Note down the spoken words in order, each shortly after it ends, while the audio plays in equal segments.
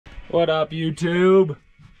What up, YouTube?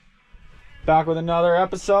 Back with another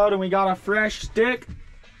episode, and we got a fresh stick.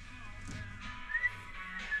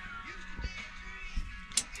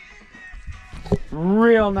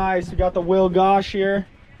 Real nice. We got the Will Gosh here.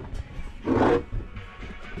 Shout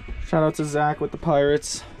out to Zach with the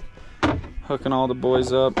Pirates, hooking all the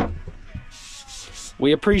boys up.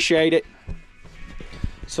 We appreciate it.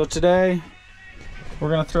 So today,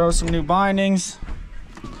 we're gonna throw some new bindings.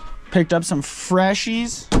 Picked up some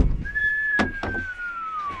freshies.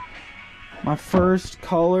 My first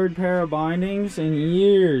colored pair of bindings in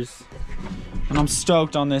years. And I'm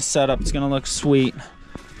stoked on this setup. It's gonna look sweet.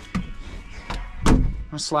 I'm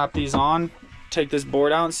gonna slap these on, take this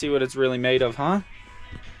board out and see what it's really made of, huh?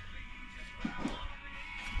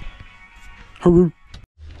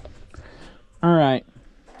 Alright.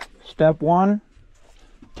 Step one,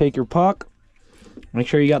 take your puck. Make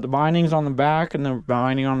sure you got the bindings on the back and the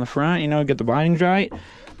binding on the front, you know, get the bindings right.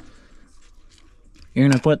 You're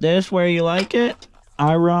gonna put this where you like it.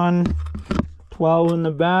 I run 12 in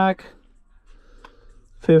the back,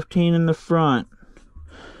 15 in the front.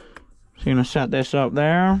 So you're gonna set this up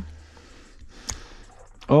there.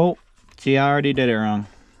 Oh, see, I already did it wrong.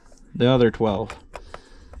 The other 12.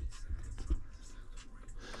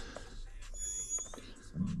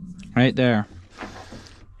 Right there.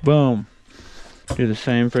 Boom. Do the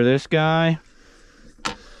same for this guy.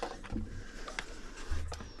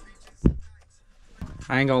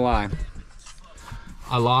 I ain't gonna lie,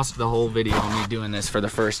 I lost the whole video of me doing this for the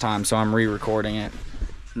first time, so I'm re-recording it,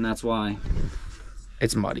 and that's why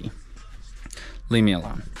it's muddy. Leave me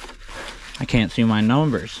alone. I can't see my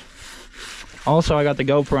numbers. Also, I got the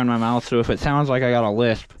GoPro in my mouth, so if it sounds like I got a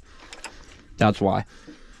lisp, that's why.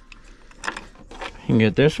 You can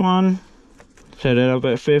get this one, set it up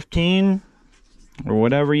at 15 or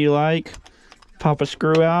whatever you like. Pop a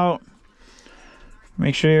screw out.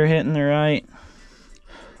 Make sure you're hitting the right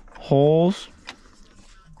holes.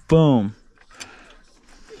 Boom.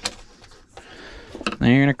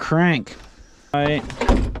 Then you're gonna crank. Right.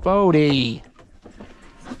 Bodie.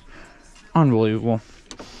 Unbelievable.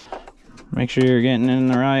 Make sure you're getting in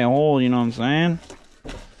the right hole, you know what I'm saying?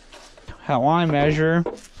 How I measure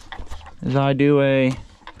is I do a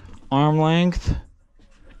arm length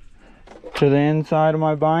to the inside of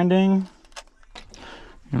my binding.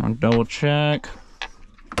 I'm gonna double check.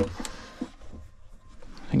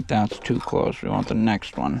 I think that's too close. We want the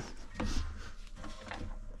next one.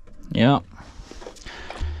 Yep.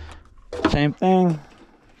 Same thing.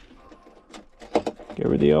 Give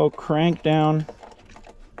her the old crank down.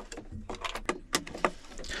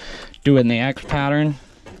 Do it in the X pattern.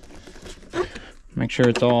 Make sure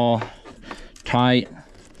it's all tight.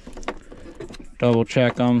 Double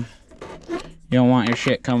check them. You don't want your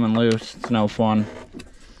shit coming loose. It's no fun.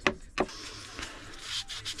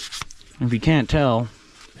 If you can't tell,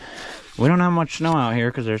 we don't have much snow out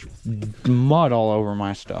here because there's mud all over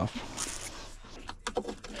my stuff.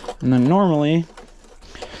 And then normally,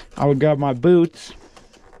 I would grab my boots,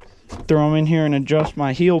 throw them in here and adjust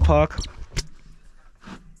my heel puck.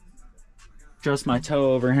 Adjust my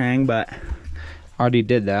toe overhang, but I already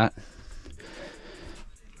did that.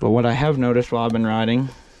 But what I have noticed while I've been riding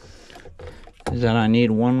is that I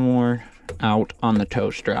need one more out on the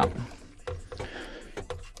toe strap.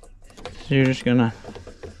 So you're just gonna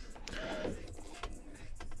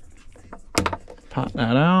pop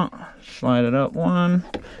that out, slide it up one,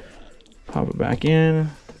 pop it back in,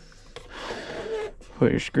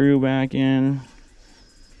 put your screw back in.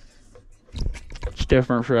 It's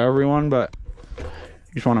different for everyone, but you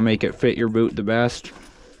just want to make it fit your boot the best.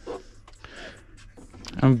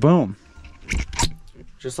 And boom.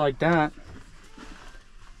 Just like that,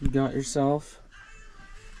 you got yourself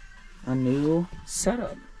a new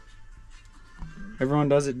setup. Everyone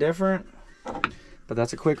does it different, but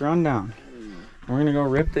that's a quick rundown. We're gonna go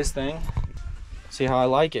rip this thing, see how I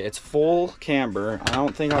like it. It's full camber. I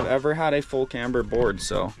don't think I've ever had a full camber board,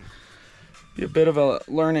 so be a bit of a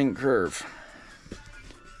learning curve.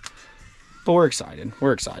 But we're excited.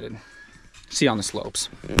 We're excited. See you on the slopes.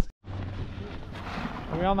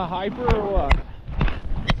 Are we on the hyper or what?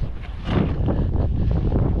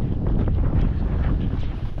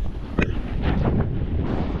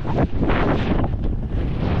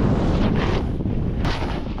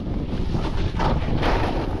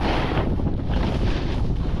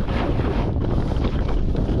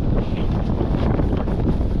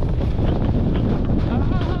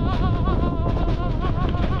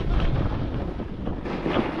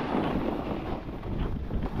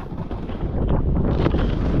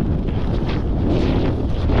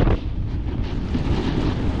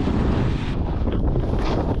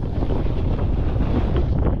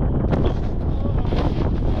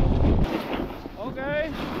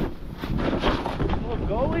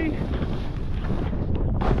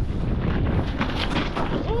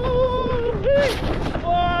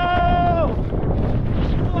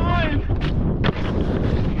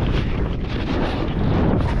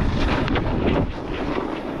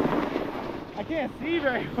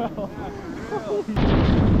 Scared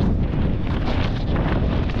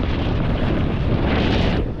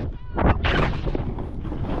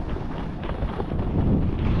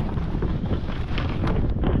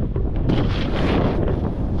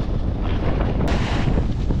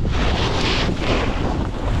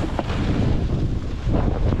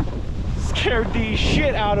the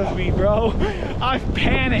shit out of me, bro. I've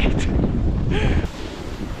panicked.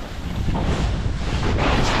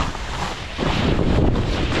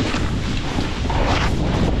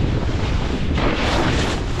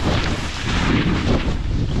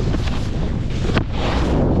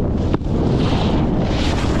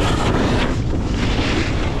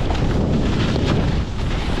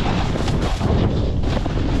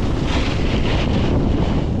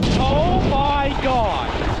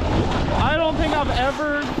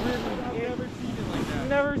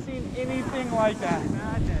 Never seen anything like that.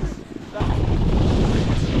 Madness.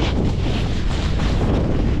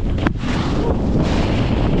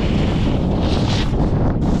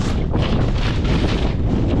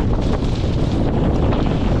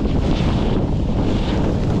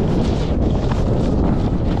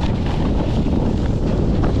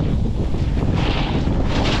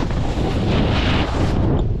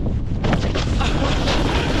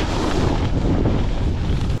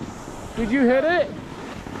 Did you hit it?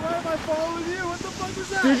 Why am I following you? What the fuck was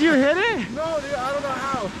that? Did you hit it? No, dude, I don't know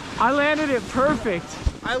how. I landed it perfect.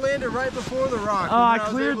 I landed right before the rock. Oh, I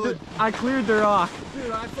cleared the rock.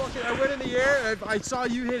 Dude, I went in the air and I saw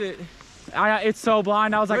you hit it. It's so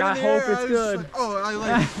blind. I was like, I hope it's good. Like, oh, I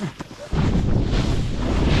like.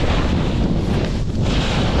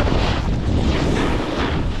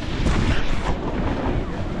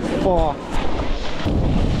 Oh.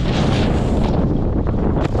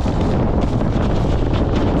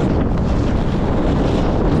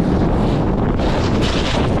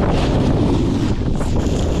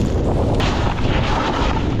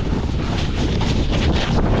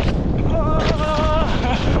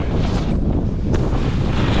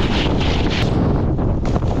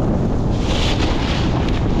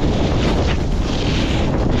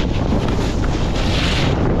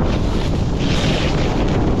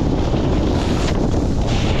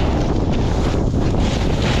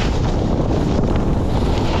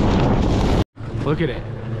 Look at it.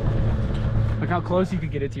 Look how close you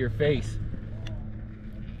could get it to your face.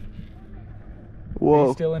 Whoa. Are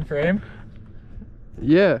you still in frame?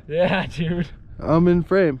 Yeah. Yeah, dude. I'm in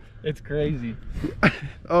frame. It's crazy.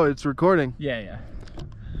 Oh, it's recording. Yeah.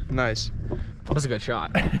 Nice. That was a good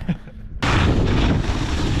shot.